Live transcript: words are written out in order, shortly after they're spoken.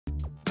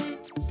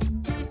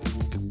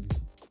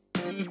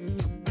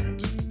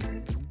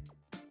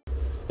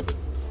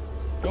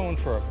Going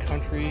for a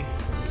country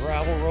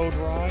gravel road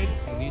ride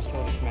in East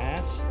Otis,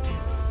 Mass.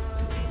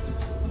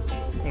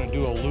 I'm going to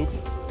do a loop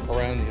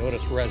around the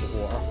Otis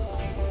Reservoir.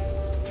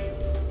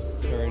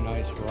 Very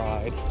nice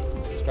ride.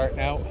 Starting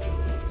out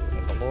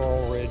at the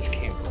Laurel Ridge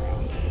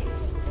Campground.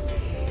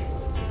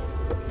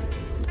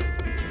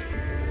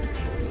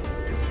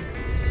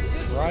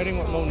 Riding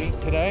with Monique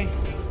today.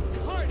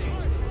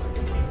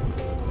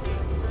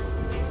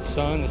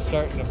 Sun is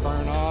starting to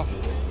burn off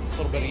a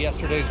little bit of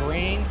yesterday's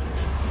rain.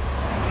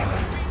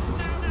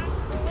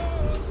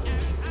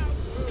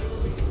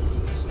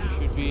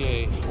 Should be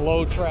a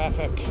low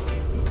traffic,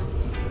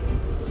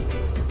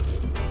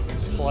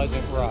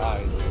 pleasant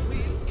ride.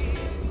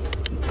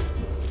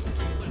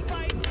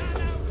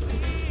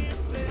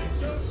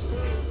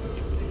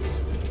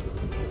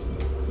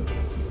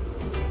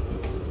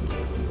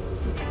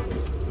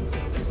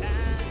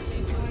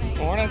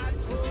 Morning.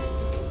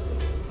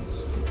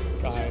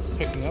 Guys,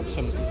 picking up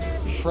some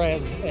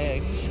Shrez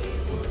eggs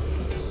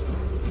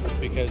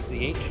because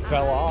the H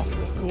fell off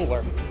the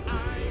cooler.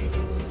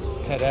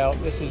 Head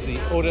out. This is the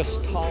Otis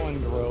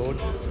Tolland Road.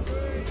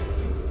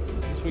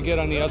 Once we get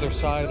on the other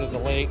side of the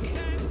lake,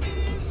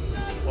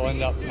 we'll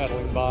end up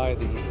pedaling by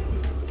the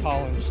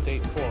Tolland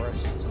State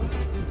Forest.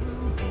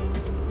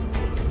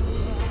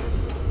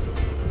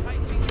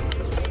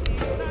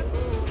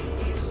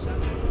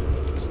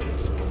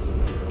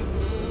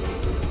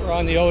 We're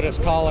on the Otis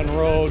Tolland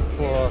Road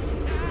for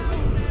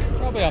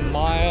probably a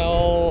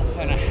mile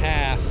and a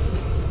half.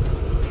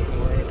 And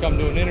we're going to come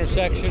to an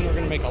intersection. We're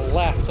going to make a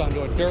left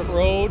onto a dirt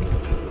road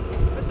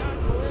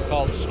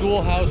called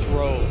Schoolhouse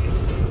Road.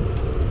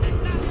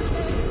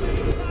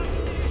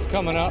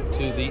 Coming up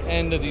to the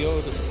end of the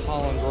Otis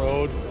Tolland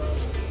Road,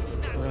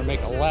 we're going to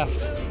make a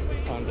left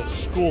onto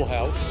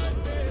Schoolhouse,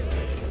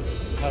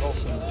 pedal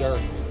some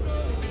dirt.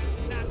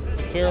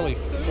 Fairly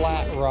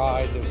flat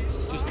ride.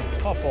 There's just a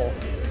couple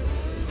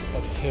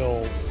of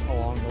hills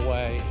along the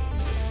way.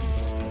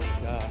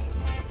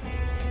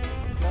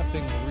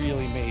 Nothing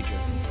really major.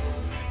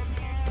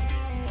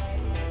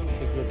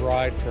 It's a good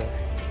ride for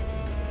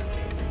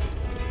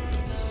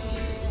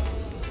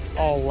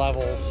all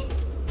levels.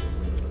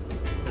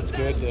 It's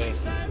good.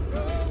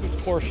 A good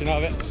portion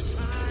of it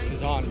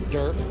is on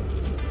dirt,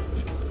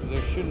 so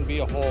there shouldn't be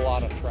a whole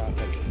lot of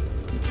traffic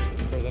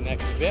for the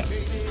next bit.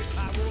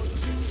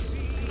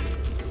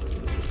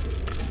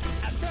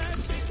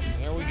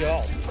 There we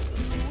go.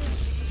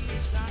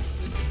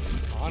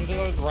 Onto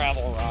a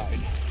gravel ride.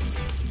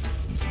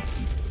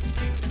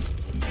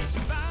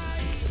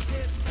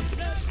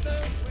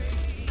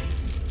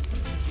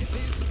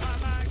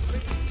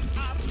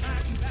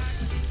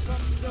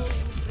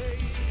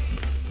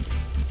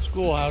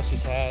 Schoolhouse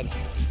has had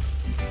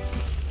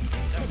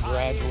a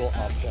gradual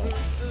uphill.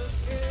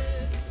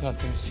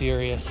 Nothing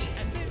serious.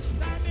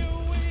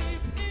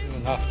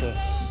 Enough to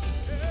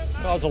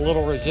cause a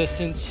little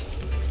resistance.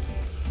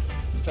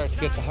 Start to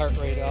get the heart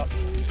rate up.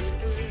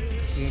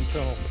 The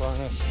internal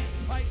furnace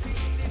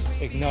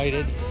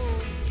ignited.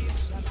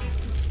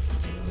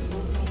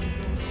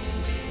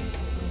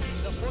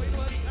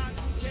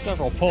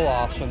 Several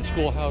pull-offs on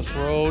Schoolhouse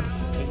Road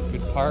that you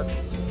could park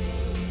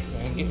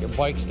and get your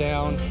bikes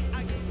down.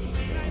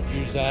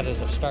 Use that as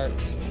a start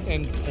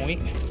end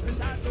point.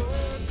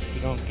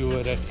 You don't do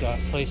it at a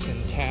place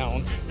in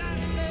town,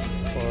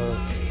 or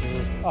if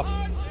you're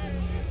up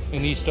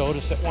in East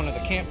Otis at one of the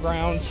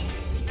campgrounds,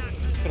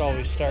 you could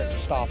always start and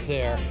stop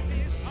there.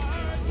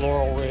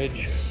 Laurel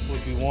Ridge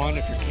would be one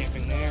if you're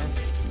camping there.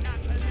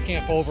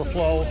 Camp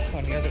Overflow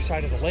on the other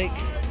side of the lake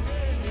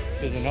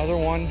is another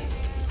one.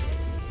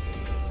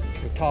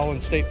 The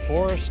Tolland State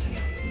Forest,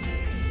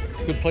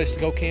 good place to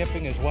go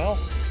camping as well.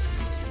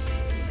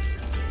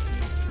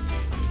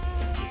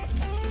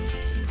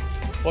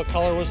 What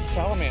color was the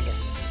salamander?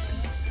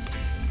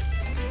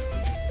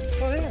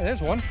 Oh,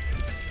 there's one.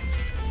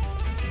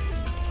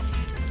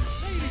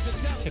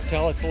 You can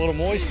tell it's a little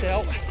moist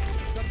out.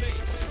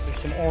 There's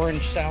some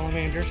orange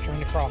salamanders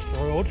trying to cross the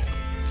road.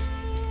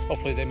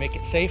 Hopefully they make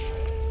it safe.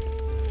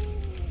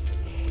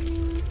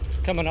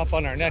 Coming up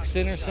on our next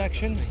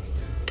intersection,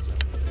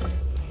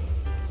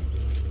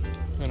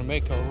 we're going to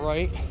make a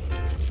right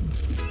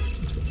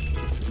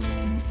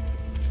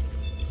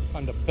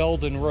onto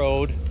Belden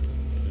Road.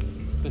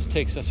 This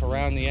takes us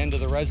around the end of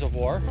the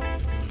reservoir,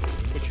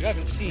 which you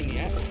haven't seen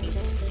yet,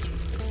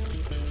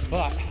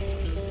 but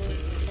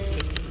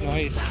it's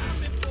nice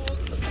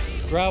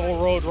gravel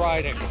road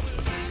riding.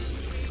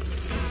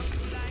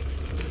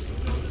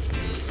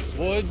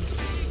 Woods,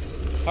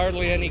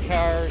 hardly any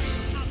cars,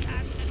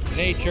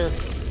 nature,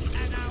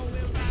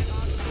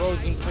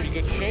 road's in pretty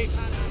good shape.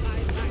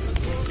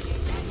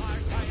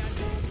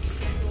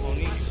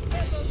 Monique's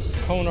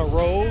Kona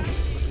Road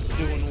is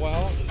doing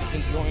well, she's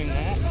enjoying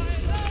that.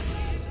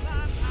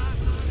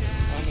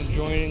 I'm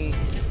enjoying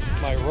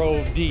my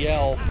Road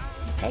DL.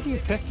 How do you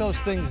pick those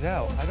things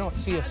out? I don't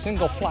see a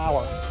single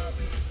flower.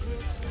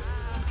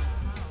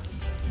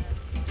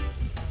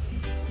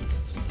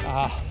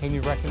 And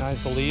you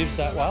recognize the leaves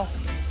that well?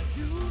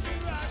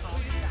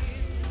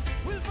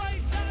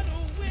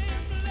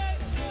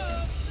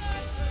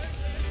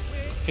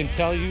 Can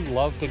tell you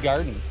love to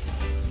garden.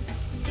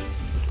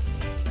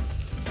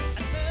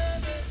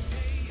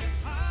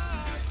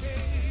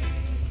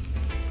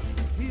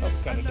 Oh,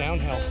 it's got a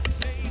downhill.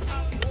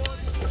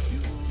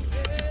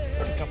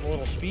 Pick up a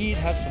little speed,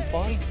 have some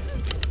fun.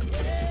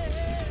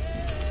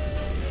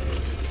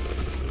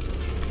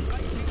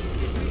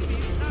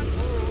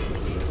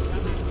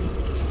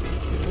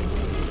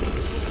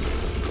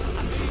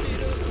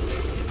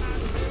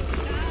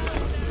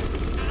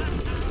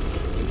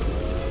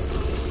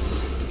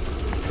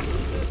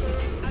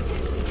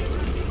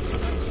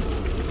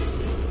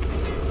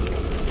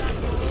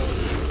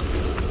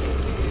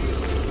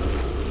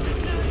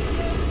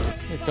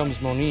 Here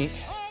comes Monique,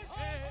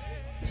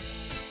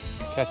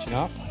 catching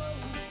up.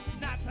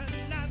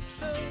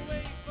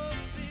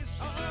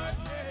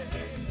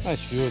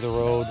 Nice view of the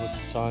road with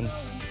the sun.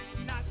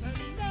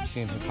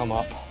 Seeing him come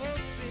up.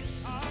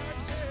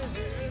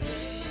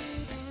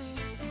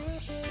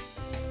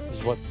 This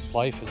is what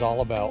life is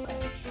all about.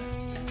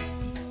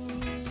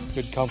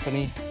 Good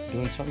company,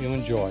 doing something you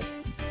enjoy.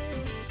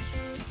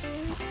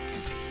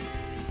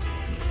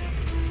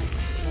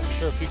 Not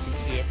sure if you can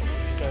see it, but we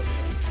start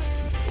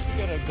to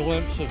get a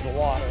glimpse of the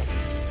water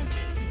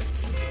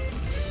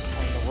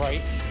on the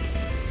right.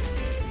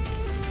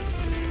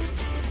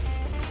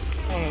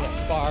 One of the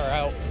far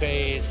out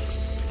bays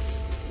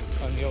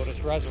on the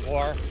Otis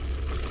Reservoir.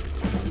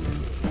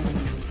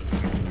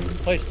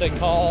 Place they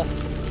call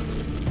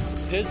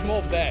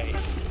Dismal Bay.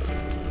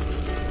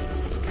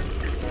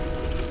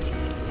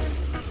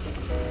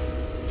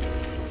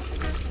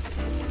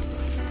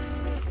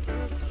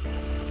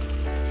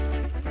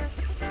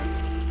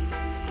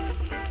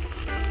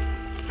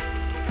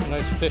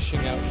 Nice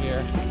fishing out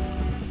here.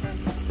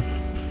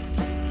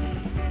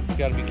 You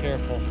gotta be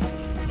careful.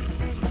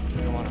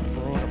 You don't want to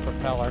ruin a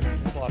propeller.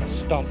 There's a lot of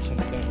stumps and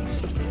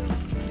things that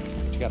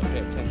you gotta pay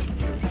attention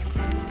to.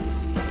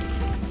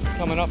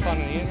 Coming up on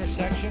the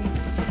intersection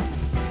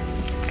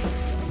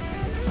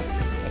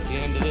at the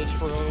end of this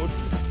road,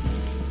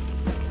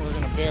 we're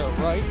gonna bear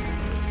right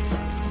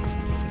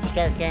and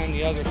start down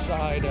the other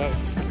side of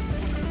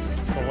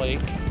the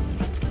lake.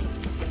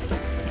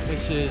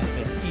 This is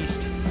the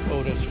East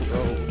Otis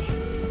Road.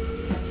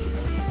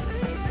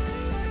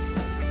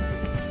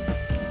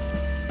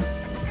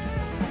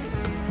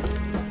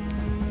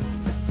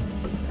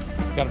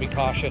 Got to be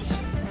cautious,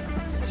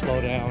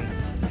 slow down,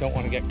 don't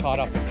want to get caught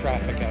up in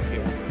traffic out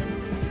here.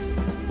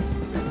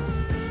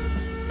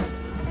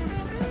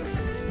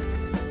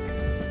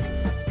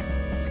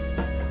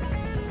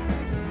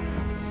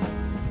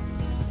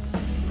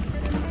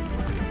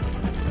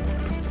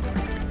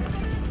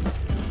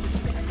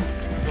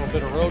 A little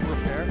bit of road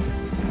repair.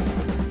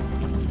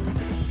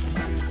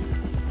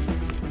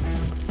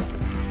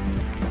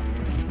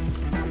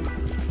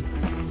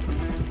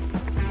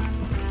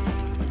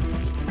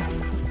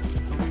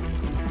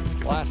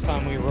 Last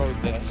time we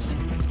rode this,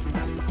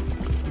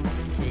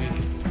 we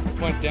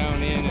went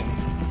down in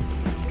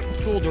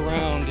and tooled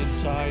around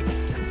inside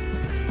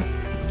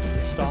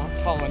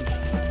Tolland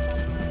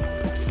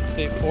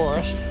State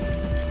Forest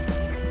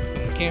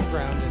and the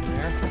campground in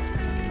there.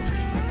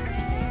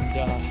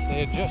 And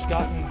they had just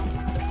gotten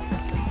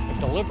a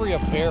delivery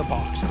of bear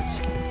boxes.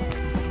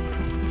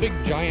 Big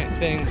giant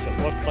things that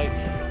looked like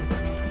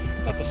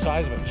about the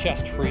size of a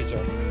chest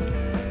freezer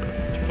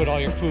to put all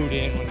your food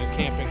in when you're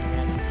camping there.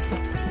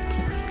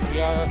 We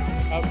are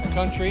out in the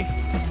country,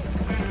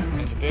 and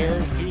the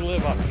bears do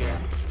live up here.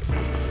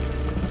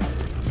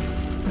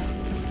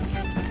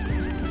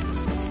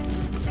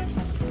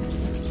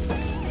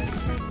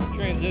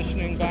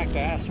 Transitioning back to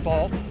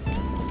asphalt,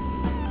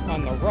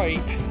 on the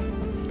right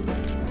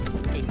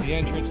is the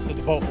entrance to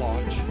the boat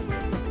launch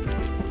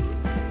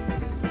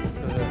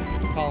for the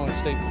Tolland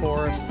State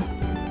Forest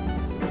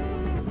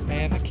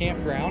and the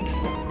campground.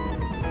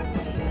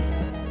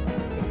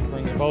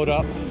 Bring your boat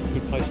up,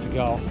 good place to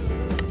go.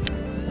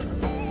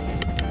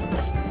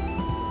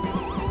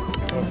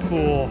 A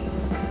cool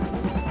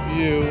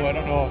view. I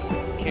don't know if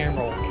the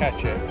camera will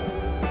catch it.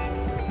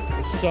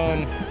 The sun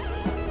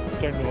is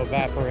starting to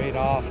evaporate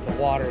off the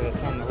water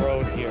that's on the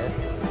road here.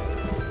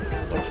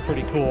 Looks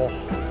pretty cool.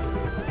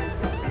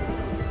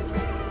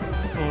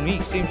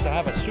 Monique seems to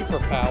have a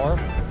superpower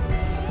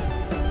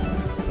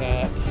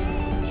that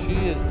she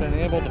has been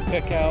able to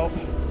pick out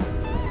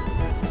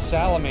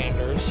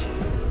salamanders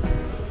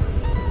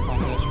on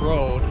this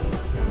road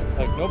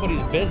like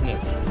nobody's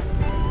business.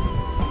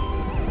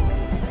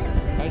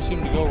 I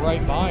seem to go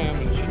right by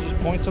them and she just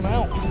points them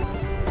out.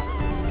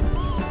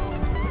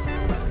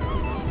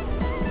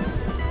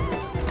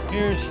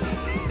 Here's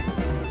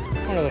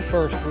one of the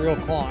first real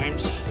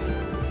climbs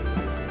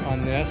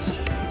on this.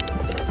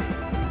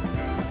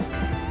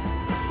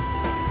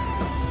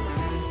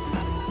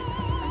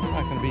 It's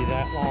not going to be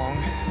that long,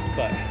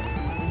 but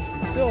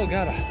still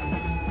got a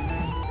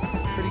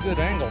pretty good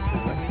angle to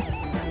it.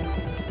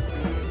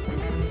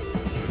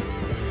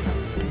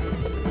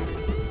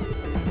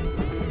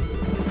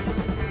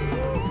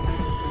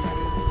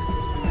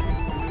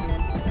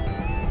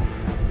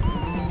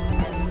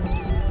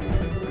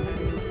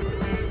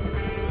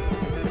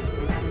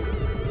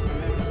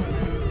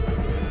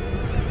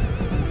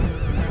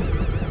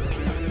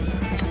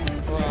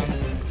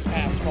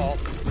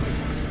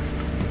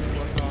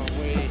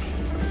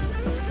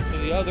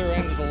 the other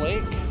end of the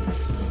lake.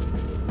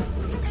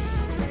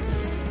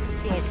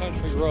 Still a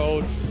country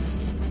road,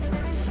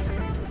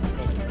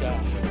 but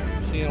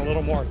seeing a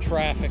little more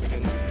traffic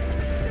than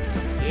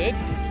did.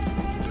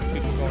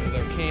 People going to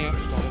their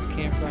camps, going to the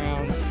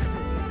campgrounds,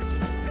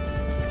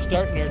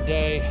 starting their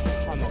day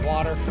on the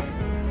water.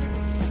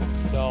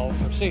 So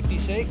for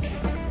safety's sake,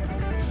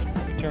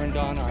 we turned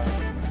on our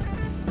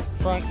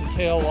front and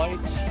tail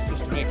lights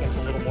just to make us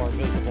a little more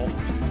visible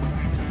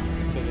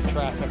to the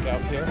traffic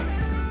out here.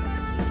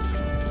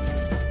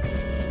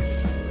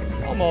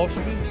 Almost,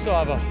 we still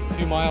have a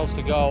few miles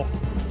to go.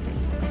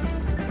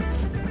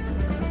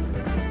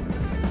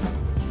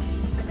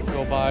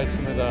 Go by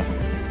some of the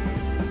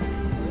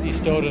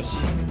East Otis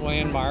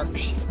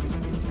landmarks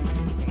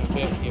in a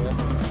bit here.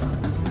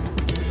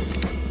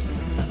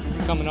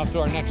 Coming up to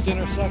our next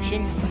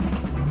intersection,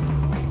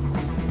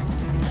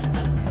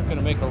 we're going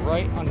to make a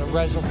right on the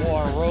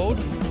Reservoir Road.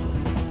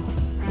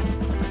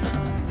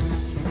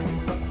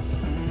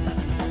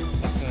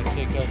 That's going to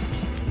take us,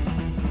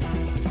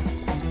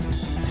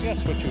 I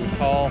guess what you would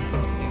call,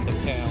 into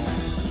town.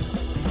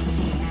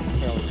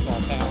 Fairly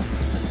small town.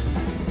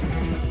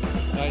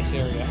 Nice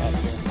area up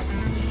here.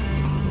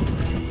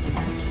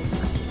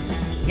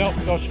 Nope,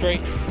 go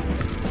straight.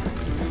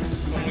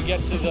 When we get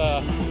to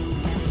the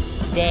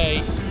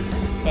bay,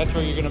 that's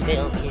where you're going to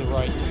bear to the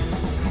right.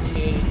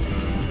 Is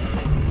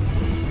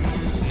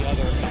the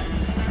other end.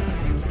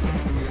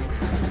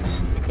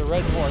 The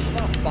reservoir is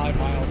about 5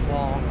 miles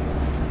long.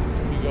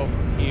 You go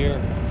from here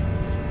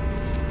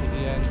to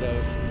the end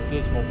of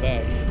Dismal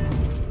Bay.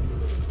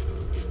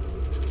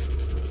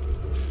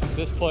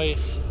 This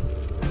place,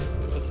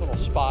 this little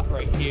spot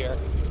right here,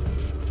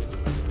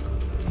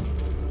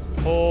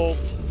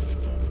 holds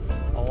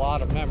a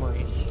lot of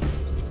memories.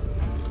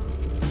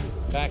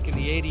 Back in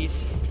the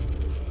 80s,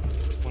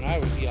 when I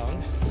was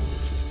young,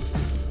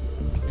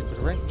 you could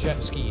rent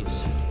jet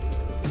skis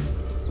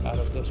out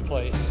of this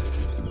place.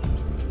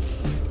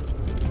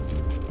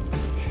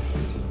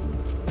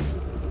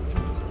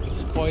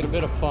 It's quite a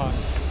bit of fun.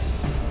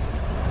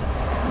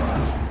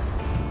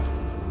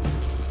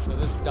 So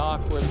this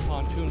dock where the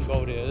pontoon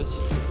boat is,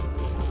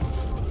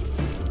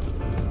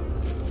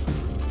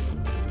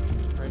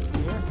 right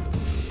here,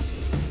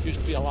 used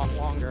to be a lot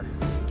longer.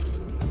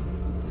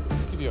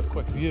 Give you a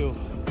quick view of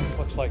what it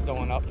looks like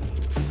going up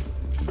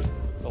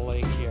the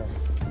lake here.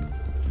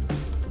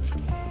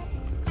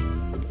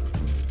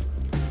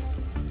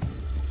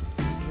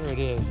 Here it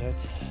is,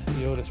 that's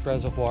the Otis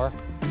Reservoir.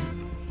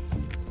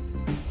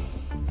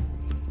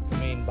 The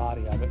main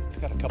body of it.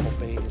 It's got a couple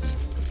bays.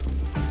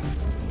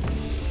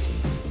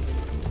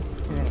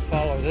 We're going to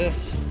follow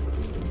this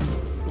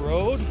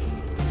road.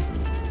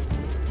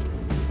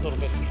 A little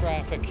bit of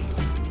traffic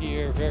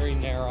here, very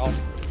narrow.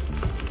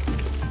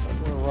 But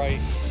we're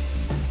right,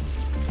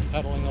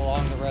 pedaling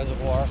along the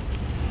reservoir.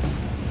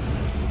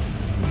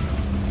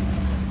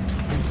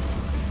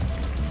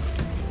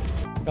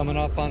 Coming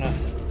up on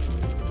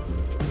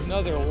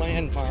another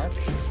landmark,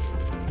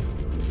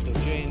 the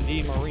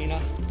J&D Marina.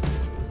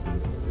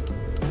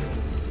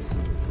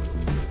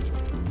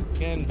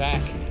 Again,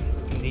 back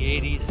in the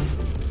 80s,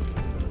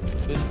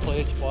 this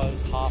place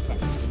was hopping.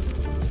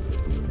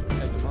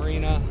 Had the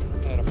marina,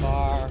 had a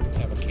bar,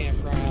 had a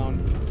campground,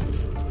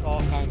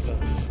 all kinds of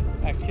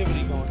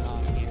activity going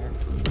on here.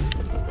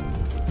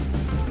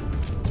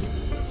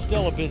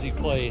 Still a busy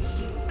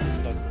place,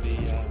 but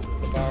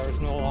the bar is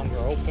no longer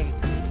open.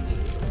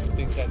 I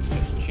think that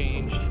just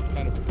changed,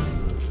 kind of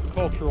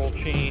cultural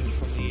change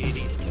from the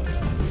 80s to the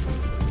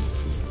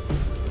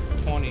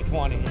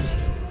 2020s.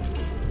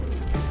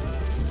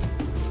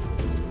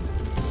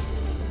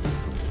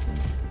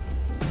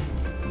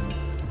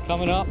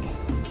 Coming up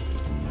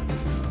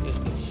is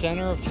the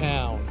center of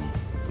town.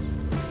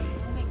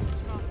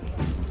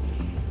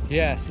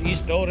 Yes,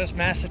 East Otis,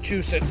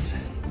 Massachusetts.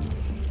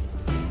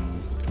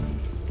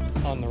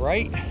 On the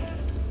right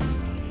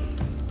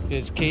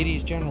is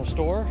Katie's General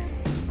Store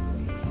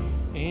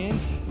and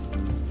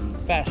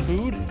fast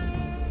food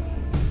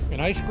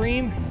and ice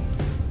cream.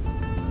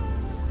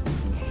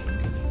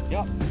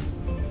 Yep,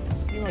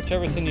 pretty much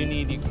everything you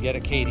need you can get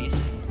at Katie's.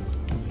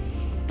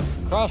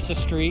 Across the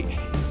street,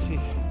 you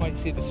might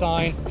see the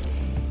sign,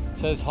 it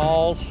says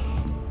Halls.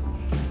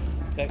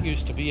 That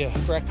used to be a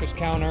breakfast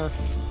counter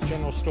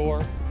general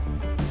store.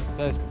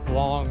 That's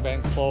long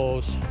been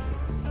closed.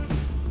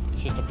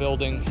 It's just a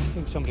building. I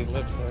think somebody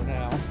lives there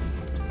now.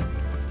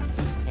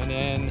 And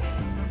then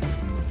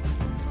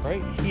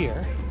right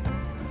here,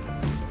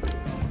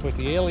 with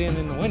the alien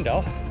in the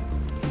window,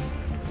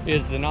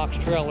 is the Knox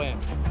Trail Inn.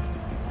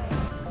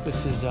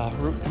 This is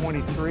Route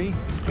 23.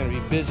 It's going to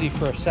be busy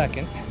for a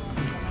second.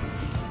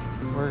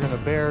 We're going to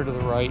bear to the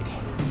right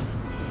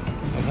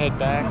and head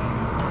back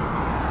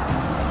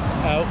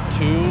out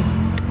to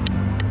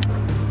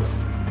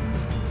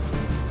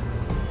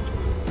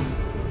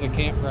the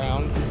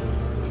campground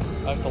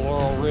at the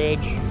Laurel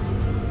Ridge,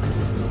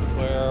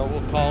 where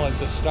we'll call it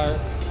the start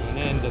and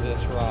end of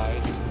this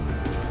ride.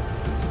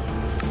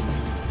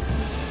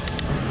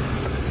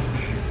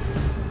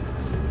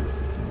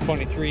 Route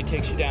 23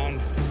 takes you down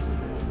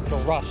to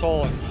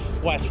Russell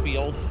and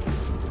Westfield.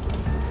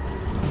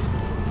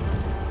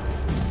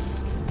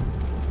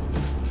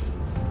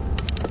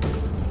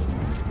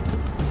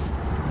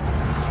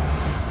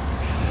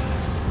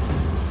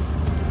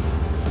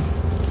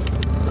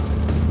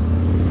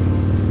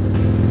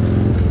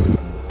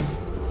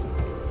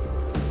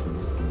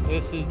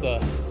 This is the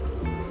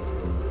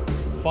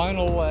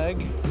final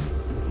leg.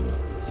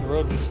 It's the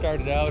road we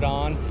started out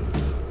on.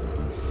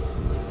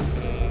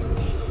 And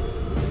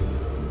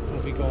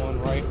we'll be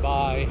going right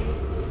by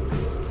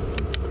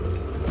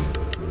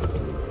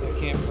the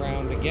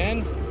campground again.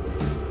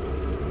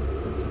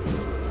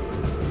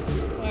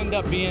 It'll end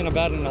up being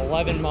about an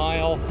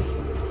 11-mile,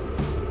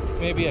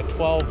 maybe a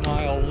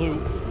 12-mile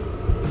loop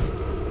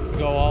to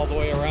go all the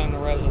way around the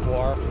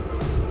reservoir.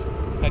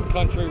 Had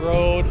country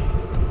road,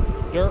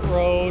 dirt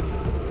road.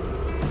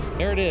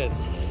 There it is.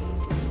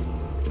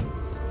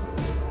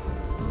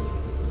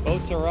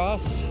 Boats R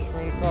Us,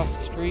 right across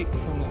the street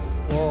from the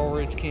Laurel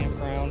Ridge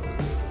Campground.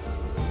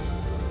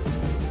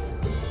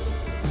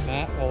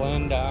 That will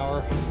end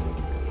our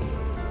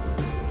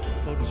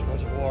Otis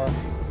Reservoir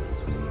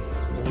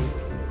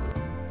loop.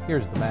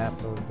 Here's the map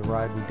of the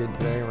ride we did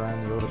today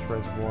around the Otis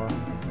Reservoir.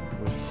 It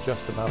was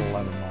just about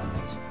 11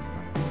 miles.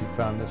 If you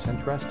found this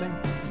interesting,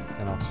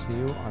 then I'll see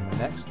you on the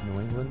next New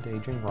England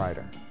Aging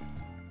Rider.